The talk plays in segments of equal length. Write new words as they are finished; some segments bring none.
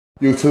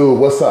YouTube,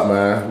 what's up,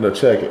 man? Look,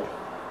 check it.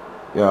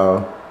 You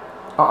know,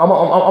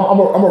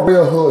 I'm a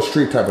real hood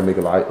street type of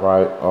nigga, like,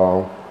 right?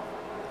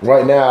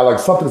 Right now, like,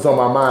 something's on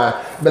my mind.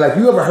 But, like,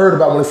 you ever heard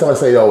about when somebody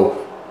say,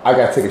 yo, I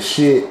gotta take a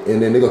shit, and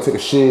then they go take a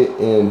shit,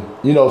 and,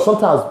 you know,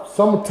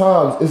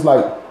 sometimes it's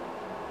like,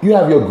 you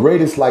have your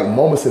greatest, like,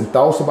 moments and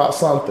thoughts about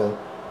something,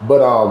 but,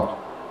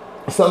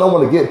 something I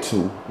want to get to,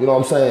 you know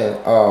what I'm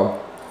saying?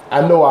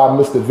 I know I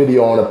missed a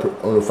video on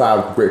the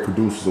 5 great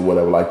producers or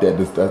whatever like that.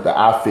 That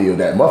I feel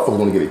that motherfuckers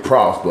gonna get it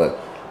props, but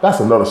that's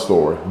another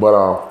story.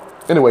 But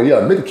anyway,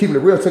 yeah, nigga keeping it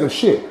real, taking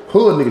shit,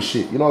 hood nigga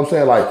shit. You know what I'm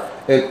saying? Like,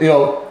 and you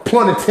know,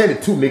 pun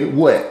intended too, nigga.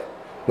 What?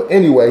 But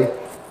anyway,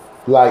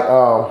 like,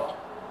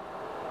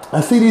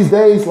 I see these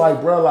days, like,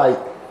 bro, like,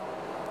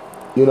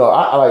 you know,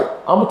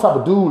 I'm a type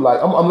of dude,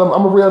 like, I'm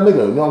a real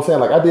nigga. You know what I'm saying?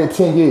 Like, I did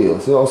 10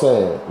 years. You know what I'm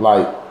saying?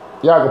 Like.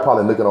 Y'all can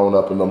probably look it on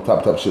up and them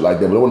type of shit like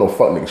that, but there wasn't no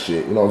fuck nigga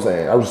shit, you know what I'm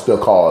saying? I was still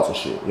cars and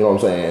shit, you know what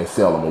I'm saying, and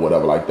sell them or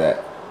whatever like that.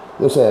 You know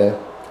what I'm saying?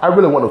 I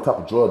really wasn't no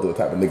type of drug dealer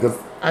type of nigga, because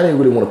I didn't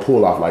really want to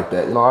pull off like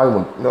that. You know,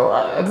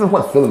 I just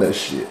wasn't feeling that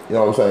shit, you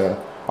know what I'm saying?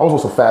 I was on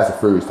some Fast and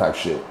Furious type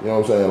shit, you know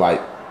what I'm saying? Like,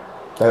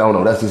 I don't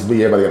know, that's just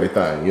me, everybody got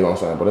their thing, you know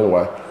what I'm saying? But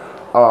anyway,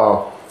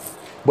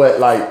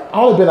 but like,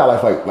 I only been out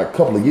like a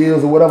couple of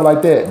years or whatever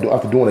like that,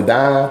 after doing a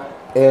dime,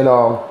 and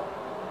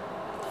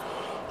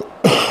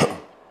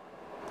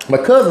my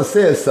cousin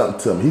said something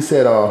to me. He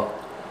said,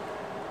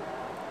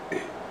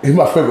 he's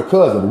my favorite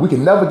cousin, but we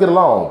can never get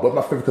along. But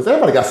my favorite, because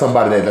everybody got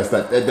somebody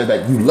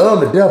that you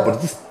love to death, but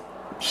it just,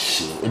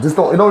 shit, it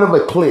don't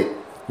ever click.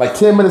 Like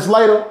 10 minutes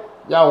later,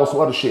 y'all want some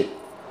other shit.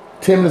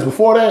 10 minutes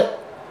before that,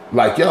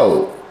 like,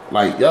 yo,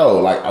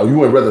 oh, you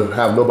would rather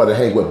have nobody to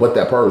hang with but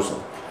that person.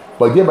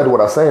 But getting back to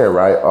what I'm saying,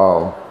 right?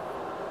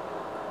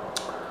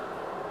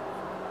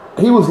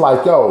 He was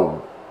like, yo,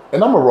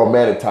 and I'm a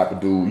romantic type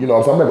of dude, you know what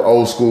I'm saying? I remember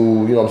old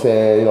school, you know what I'm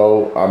saying? You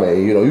know, I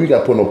mean, you know, you ain't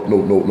gotta put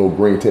no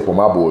green tip on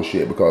my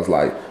bullshit, because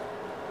like,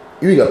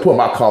 you ain't gotta put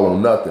my collar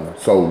on nothing.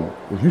 So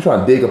if you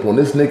trying to dig up on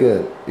this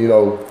nigga, you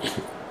know,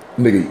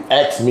 nigga,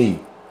 ask me,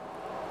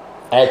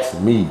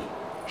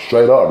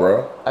 straight up,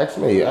 bro. Ask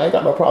me, I ain't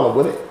got no problem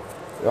with it.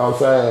 You know what I'm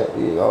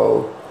saying? You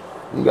know,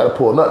 you gotta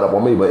pull nothing up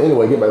on me. But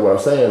anyway, get back to what I'm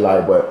saying,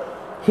 like, but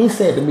he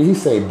said to me, he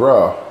said,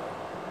 bro,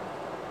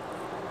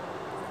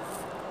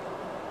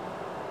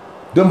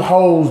 them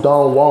hoes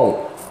don't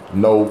want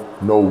no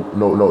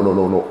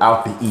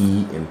out to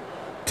eat and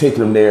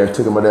taking them there and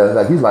taking them there.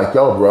 Like, he's like,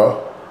 yo, bro,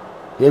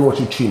 they want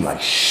you treating like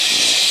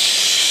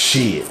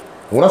shit.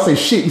 And when I say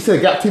shit, he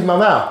said, got teeth in my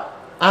mouth.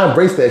 I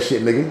embrace that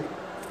shit, nigga.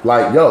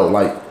 Like, yo,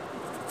 like,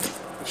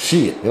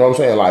 shit. You know what I'm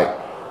saying? Like,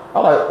 I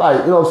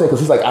like, you know what I'm saying?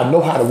 Because he's like, I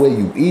know how the way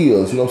you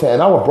is. You know what I'm saying?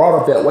 And I was brought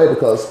up that way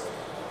because,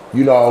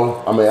 you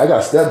know, I mean, I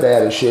got a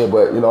stepdad and shit,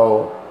 but, you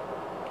know,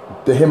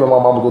 to him and my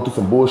mama go through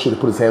some bullshit to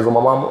put his hands on my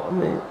mama, I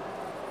mean,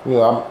 you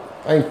know,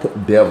 I ain't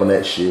put devil in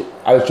that shit.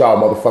 I just y'all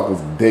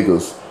motherfuckers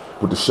diggers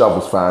with the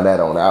shovels find that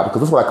on out, because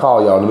that's what I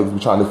call y'all niggas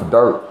be trying to look for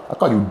dirt. I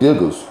call you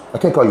diggers. I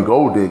can't call you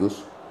gold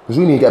diggers, because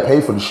you ain't even got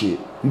paid for the shit.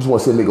 You just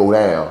want to see me go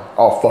down,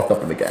 all fucked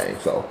up in the game.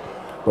 So,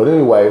 but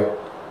anyway,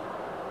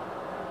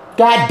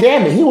 god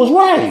damn it, he was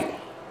right.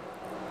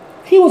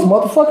 He was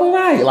motherfucking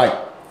right. Like,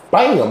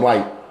 bam,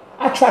 like,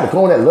 I try to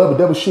go on that love and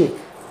devil shit.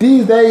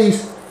 These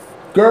days,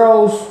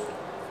 girls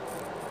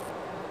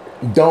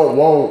don't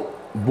want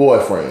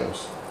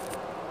boyfriends.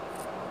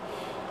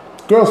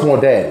 Girls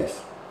want daddies.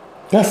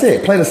 That's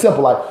it, plain and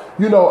simple. Like,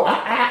 you know,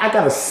 I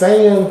got a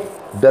saying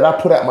that I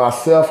put out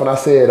myself, and I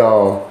said,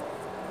 I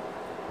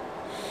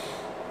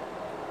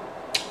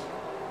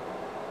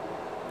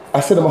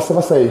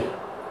say,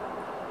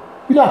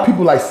 you know how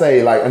people like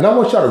say, like, and I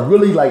want y'all to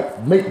really like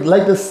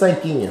let this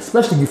sink in,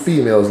 especially you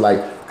females,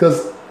 like,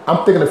 because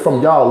I'm thinking it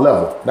from y'all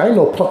level. Now, ain't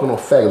no pumping no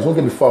faggots, don't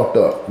get me fucked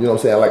up. You know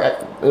what I'm saying? Like,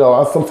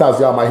 sometimes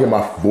y'all might hear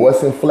my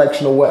voice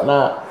inflection or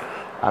whatnot.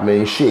 I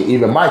mean, shit,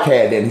 even Mike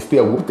had that, and he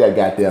still whooped that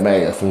goddamn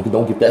ass. So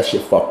don't get that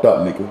shit fucked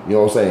up, nigga. You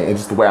know what I'm saying? It's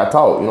just the way I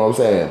talk, you know what I'm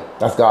saying?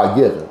 That's God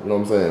given, you know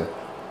what I'm saying?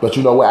 But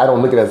you know what? I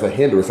don't look at it as a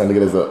hindrance. I look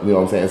at it as a, you know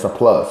what I'm saying? It's a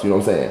plus, you know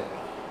what I'm saying?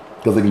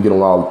 Because they can get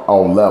on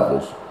all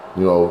levels,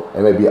 you know?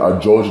 And maybe a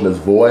androgynous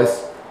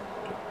voice,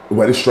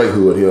 well, it's straight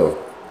hood here.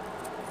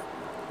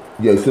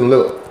 Yeah, you see the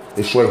look?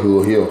 It's straight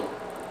hood here.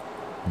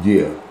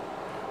 Yeah.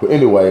 But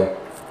anyway,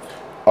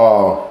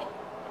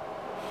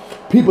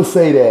 people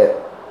say that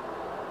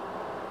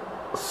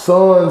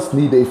sons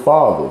need their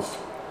fathers.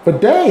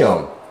 But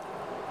damn,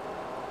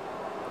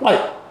 like,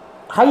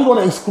 how you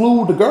gonna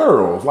exclude the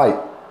girls? Like,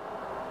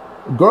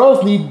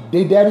 girls need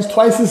their daddies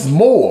twice as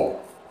more.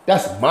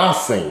 That's my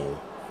saying.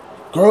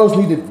 Girls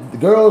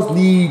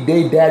need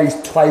their daddies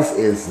twice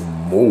as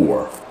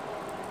more.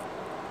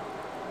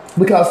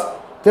 Because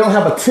they don't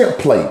have a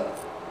template.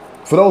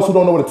 For those who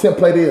don't know what a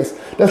template is,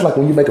 that's like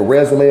when you make a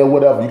resume or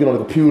whatever, you get on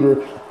the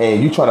computer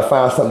and you try to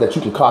find something that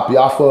you can copy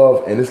off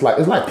of, and it's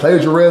like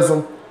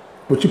plagiarism.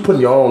 But you putting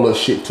your own little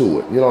shit to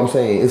it. You know what I'm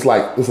saying? It's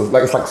like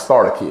a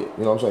starter kit.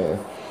 You know what I'm saying?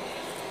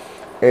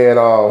 And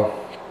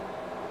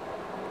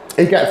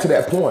it got to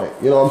that point.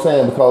 You know what I'm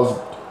saying? Because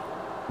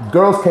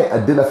girls can't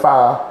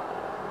identify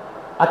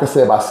I can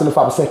say about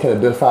 75% can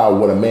identify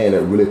what a man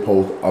that really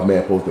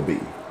supposed to be.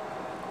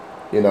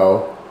 You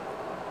know,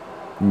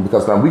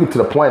 because now we get to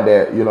the point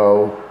that, you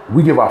know,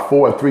 we give our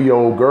 4 and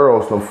 3-year-old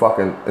girls some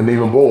fucking, and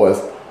even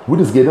boys, we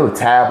just give them a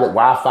tablet,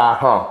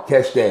 Wi-Fi,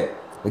 catch that,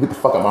 and get the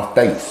fuck out my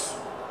face.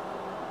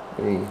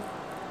 I mean,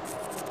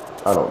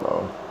 I don't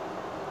know.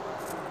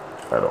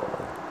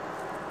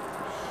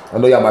 I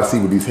know y'all might see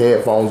with these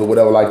headphones or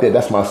whatever like that,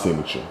 that's my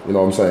signature, you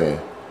know what I'm saying?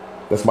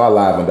 That's my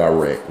live and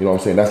direct, you know what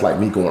I'm saying? That's like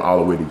me going all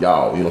the way to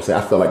y'all, you know what I'm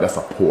saying? I feel like that's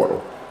a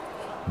portal.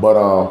 But,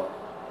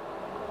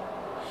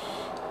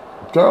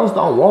 girls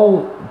don't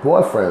want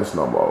boyfriends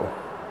no more.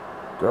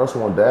 Girls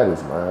want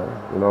daddies, man.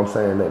 You know what I'm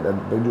saying?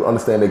 They do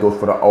understand they go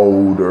for the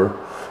older.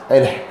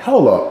 And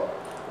hold up.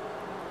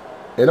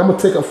 And I'm going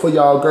to take up for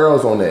y'all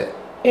girls on that.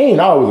 It ain't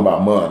always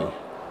about money.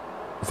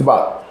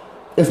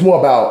 It's more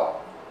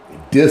about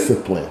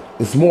discipline.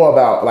 It's more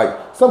about,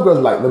 like, some girls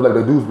like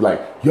the dudes be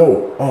like,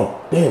 yo,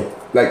 damn.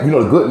 Like, you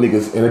know, the good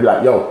niggas, and they be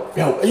like, yo,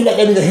 you let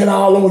that nigga hit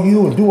all on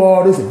you and do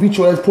all this and beat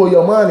your ass, pull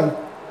your money.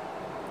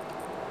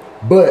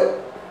 But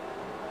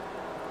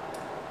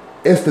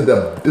it's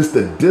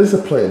the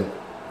discipline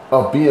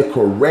of being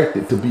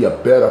corrected to be a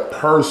better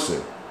person.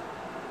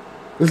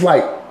 It's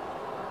like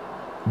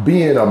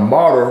being a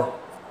martyr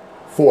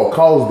for a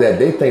cause that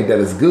they think that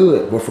is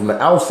good, but from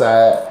the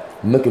outside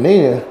looking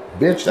in,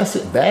 bitch, that's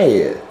it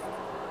bad.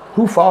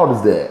 Whose fault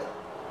is that?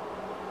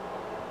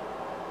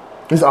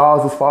 It's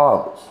ours as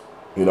fathers,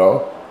 you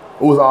know?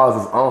 It was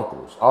ours as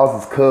uncles,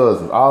 ours as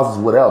cousins, ours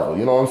as whatever,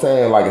 you know what I'm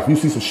saying? Like if you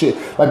see some shit,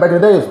 like back in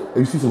the days, if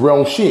you see some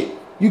wrong shit,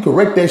 you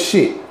correct that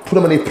shit, put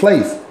them in their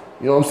place.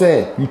 You know what I'm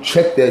saying? You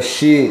check that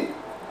shit.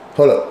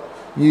 Hold up.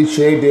 You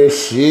check that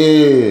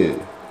shit.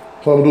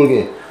 Hold on, do it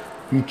again.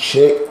 You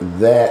check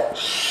that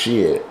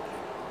shit.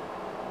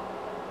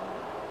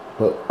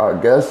 But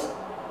I guess,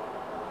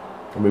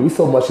 I mean, we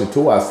so much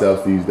into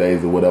ourselves these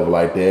days or whatever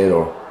like that,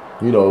 or,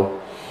 you know,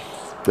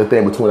 the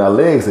thing between our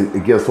legs,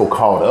 it gets so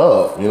caught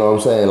up. You know what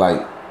I'm saying?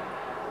 Like,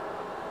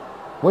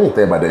 we ain't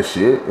think about that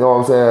shit. You know what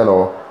I'm saying?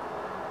 Or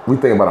we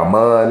think about our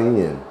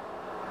money and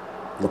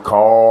the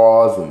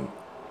cars and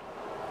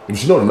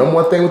you know the number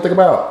one thing we think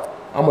about?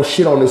 I'm gonna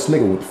shit on this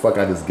nigga with the fuck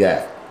I just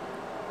got.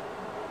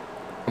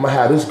 I'm gonna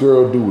have this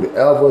girl do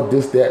whatever,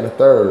 this, that, and the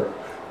third.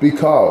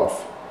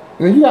 Because,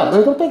 I mean,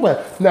 don't think about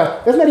it.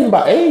 Now, it's not even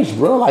about age,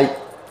 bro. Like,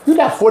 you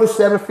got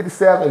 47,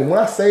 57, and when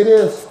I say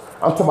this,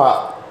 I'm talking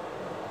about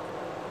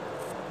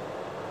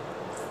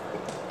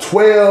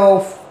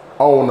 12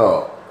 on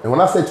up. And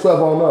when I say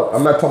 12 on up,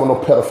 I'm not talking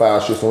about no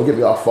pedophile shit, so don't get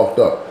me all fucked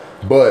up.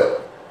 But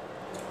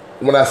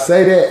when I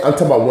say that, I'm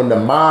talking about when the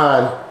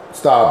mind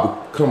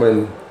start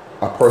becoming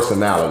a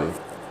personality.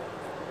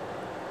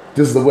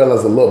 Just as well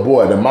as a little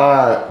boy, the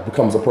mind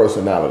becomes a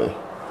personality.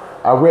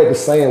 I read the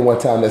saying one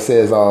time that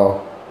says,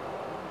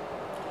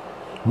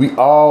 we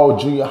all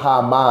junior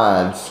high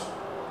minds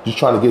just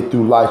trying to get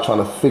through life, trying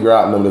to figure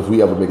out if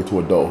we ever make it to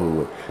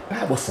adulthood.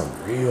 That was some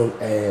real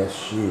ass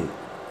shit.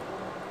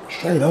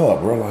 Straight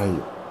up, bro.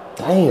 Like,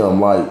 damn,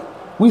 like,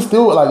 we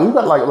still, like, you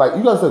got, like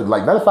you guys said,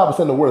 like, 95%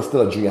 of the world is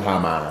still a junior high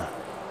mind.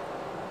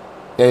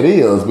 It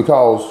is,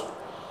 because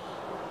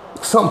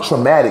something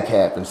traumatic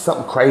happened,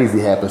 something crazy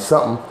happened,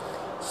 something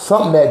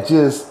that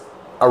just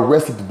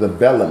arrested the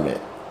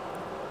development.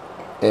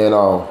 And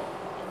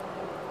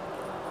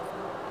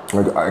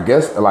I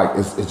guess like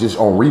it's just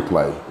on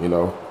replay, you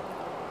know.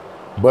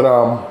 But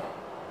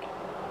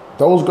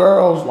those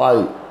girls,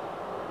 like,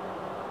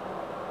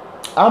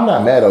 I'm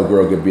not mad at a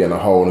girl being a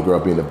hoe and a girl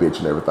being a bitch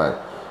and everything.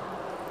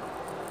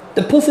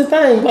 The pussy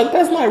thing, like,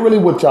 that's not really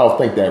what y'all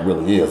think that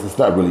really is. It's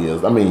not really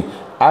is. I mean,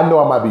 I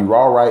know I might be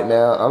raw right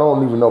now. I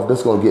don't even know if this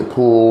is going to get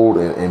pulled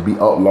and be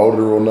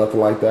uploaded or nothing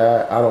like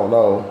that. I don't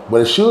know.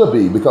 But it should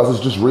be, because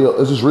it's just real.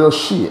 It's just real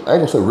shit. I ain't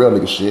going to say real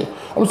nigga shit.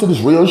 I'm going to say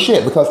just real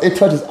shit, because it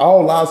touches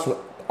all lives from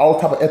all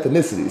type of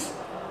ethnicities.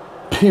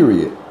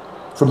 Period.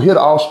 From here to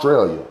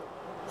Australia.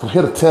 From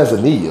here to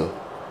Tanzania.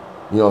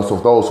 You know, so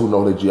for those who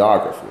know the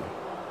geography.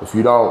 If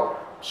you don't,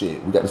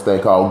 shit, we got this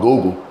thing called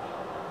Google.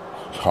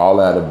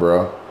 Holla at it,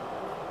 bro.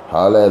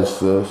 Holla at it,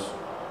 sis.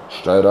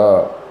 Straight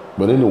up.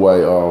 But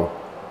anyway,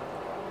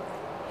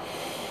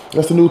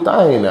 that's the new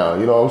thing now,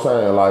 you know what I'm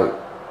saying? Like,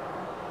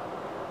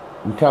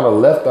 we kind of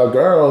left our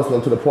girls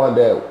to the point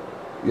that,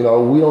 you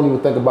know, we don't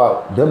even think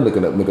about them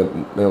looking at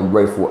them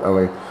ready for,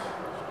 I mean,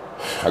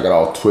 I got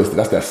all twisted.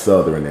 That's that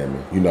Southern in me.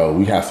 You know,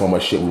 we have so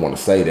much shit we want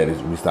to say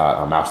that we start,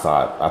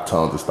 our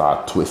tongues just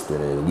start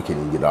twisting and we can't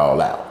even get it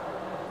all out.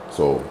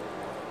 So,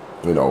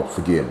 you know,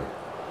 forgive me.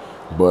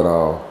 But,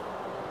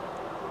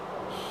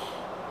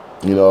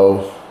 you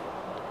know,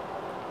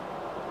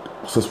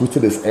 since we to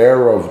this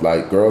era of,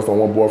 like, girls don't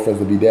want boyfriends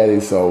to be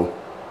daddies, so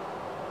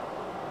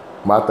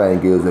my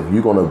thing is, if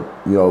you're gonna,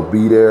 you know,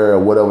 be there or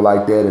whatever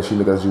like that, and she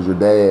niggas use your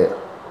dad,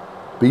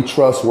 be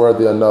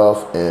trustworthy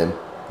enough and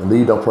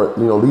lead them,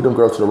 lead them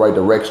girls to the right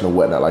direction or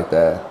whatnot like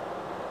that.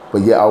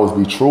 But yeah, always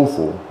be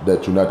truthful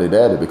that you're not their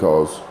daddy,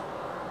 because,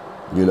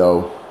 you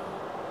know,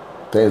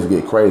 things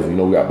get crazy. You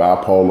know, we got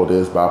bipolar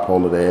this,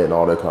 bipolar that, and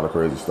all that kind of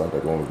crazy stuff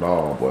that goes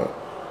on. But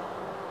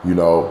You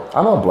know,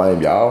 I don't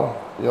blame y'all.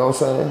 You know what I'm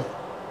saying?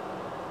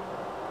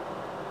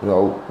 You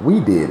know, we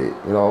did it.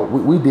 You know,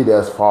 we did it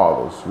as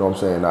fathers. You know what I'm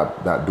saying?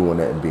 Not doing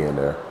that and being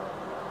there.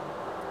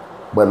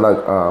 But like,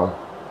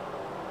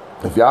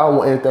 if y'all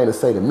want anything to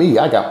say to me,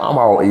 I'm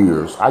all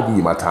ears. I give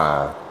you my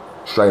time.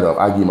 Straight up,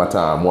 I give you my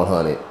time,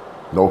 100.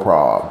 No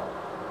problem.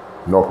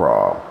 No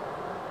problem.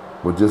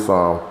 But just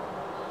got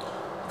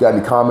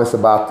any comments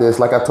about this?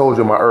 Like I told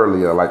you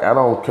earlier, like I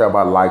don't care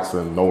about likes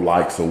and no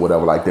likes or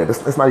whatever like that.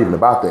 It's not even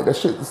about that. This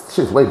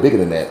shit's way bigger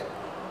than that.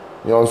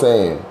 You know what I'm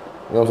saying?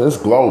 You know what I'm saying? It's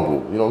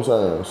global. You know what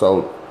I'm saying?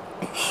 So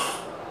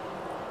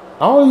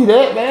I don't need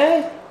that,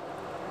 man.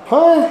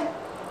 Huh?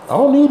 I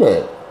don't need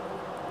that.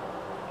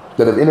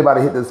 That if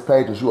anybody hit this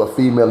page and you're a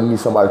female and you need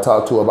somebody to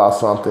talk to about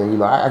something, you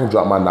know, I can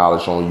drop my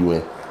knowledge on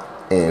you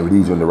and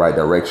lead you in the right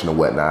direction and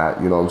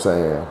whatnot. You know what I'm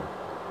saying?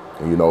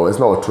 And, you know, it's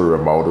no ulterior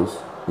motives.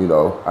 You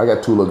know, I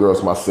got 2 little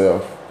girls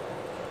myself.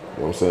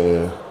 You know what I'm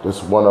saying?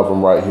 There's one of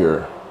them right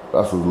here.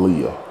 That's a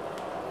Leah.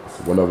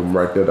 One of them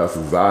right there, that's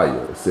a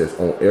Zaya. It says,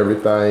 on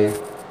everything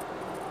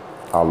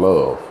I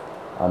love.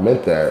 I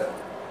meant that.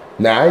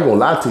 Now, I ain't gonna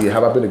lie to you.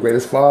 Have I been the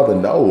greatest father?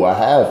 No, I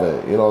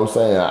haven't. You know what I'm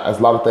saying? There's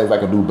a lot of things I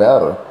can do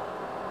better.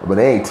 But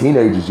they ain't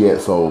teenagers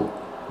yet, so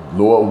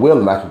Lord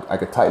willing, I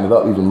can tighten it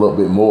up even a little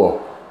bit more.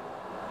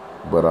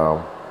 But,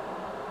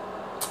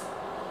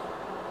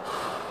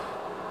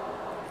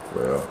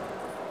 well,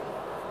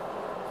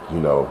 you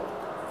know,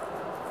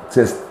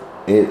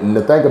 and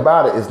the thing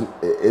about it is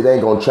it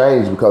ain't gonna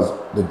change because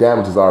the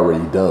damage is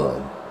already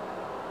done.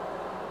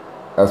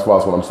 As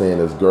far as what I'm saying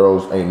is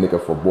girls ain't nigga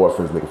for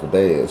boyfriends, nigga for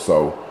dads.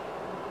 So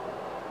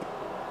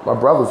my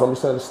brothers, I'm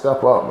just saying to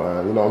step up,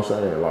 man. You know what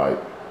I'm saying?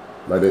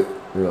 Like it,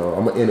 you know,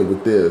 I'm gonna end it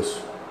with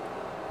this.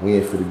 We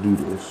ain't finna do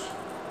this.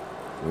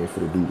 We ain't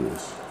finna do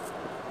this.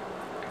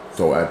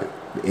 So at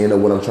the end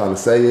of what I'm trying to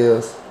say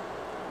is,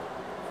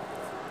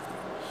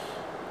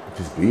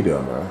 just be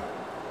there, man.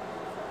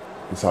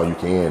 That's all you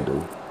can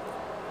do.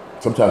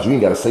 Sometimes you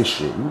ain't gotta say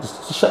shit. You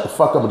just shut the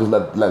fuck up and just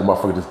let the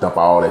motherfucker just dump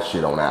all that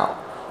shit on out.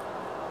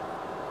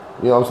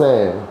 You know what I'm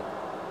saying?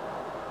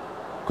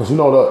 Cause you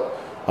know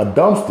a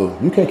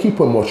dumpster, you can't keep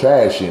putting more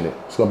trash in it.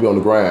 It's gonna be on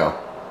the ground.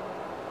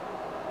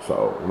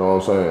 So, you know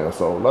what I'm saying?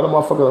 So let a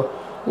motherfucker,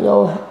 you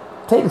know,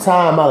 take the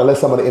time out and let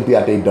somebody empty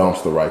out their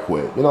dumpster right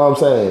quick. You know what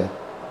I'm saying?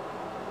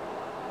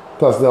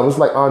 Because it's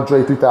like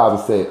Andre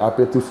 3000 said, I've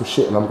been through some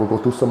shit and I'm gonna go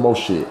through some more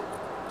shit.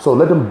 So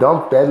let them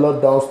dump that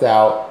little dumpster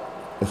out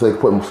and so they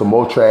can put some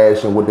more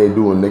trash in what they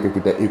do and they can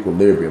get that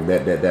equilibrium,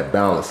 that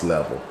balance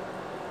level.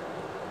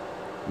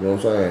 You know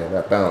what I'm saying?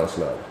 That balance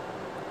level.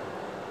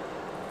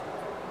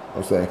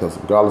 I'm saying, because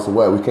regardless of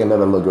what, we can't let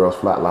a little girl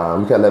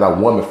flatline. We can't let our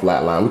woman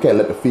flatline. We can't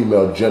let the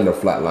female gender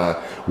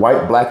flatline.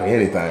 White, black, or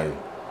anything.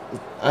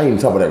 I ain't even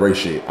talking about that race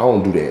shit. I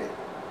don't do that.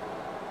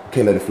 We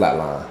can't let it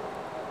flatline.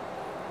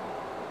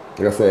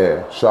 Like I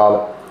said,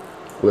 Charlotte,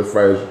 Cliff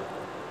Frazier,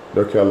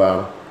 North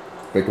Carolina,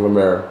 Bank of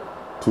America,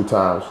 2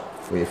 times.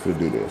 We ain't finna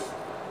do this.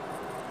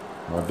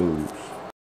 My dudes.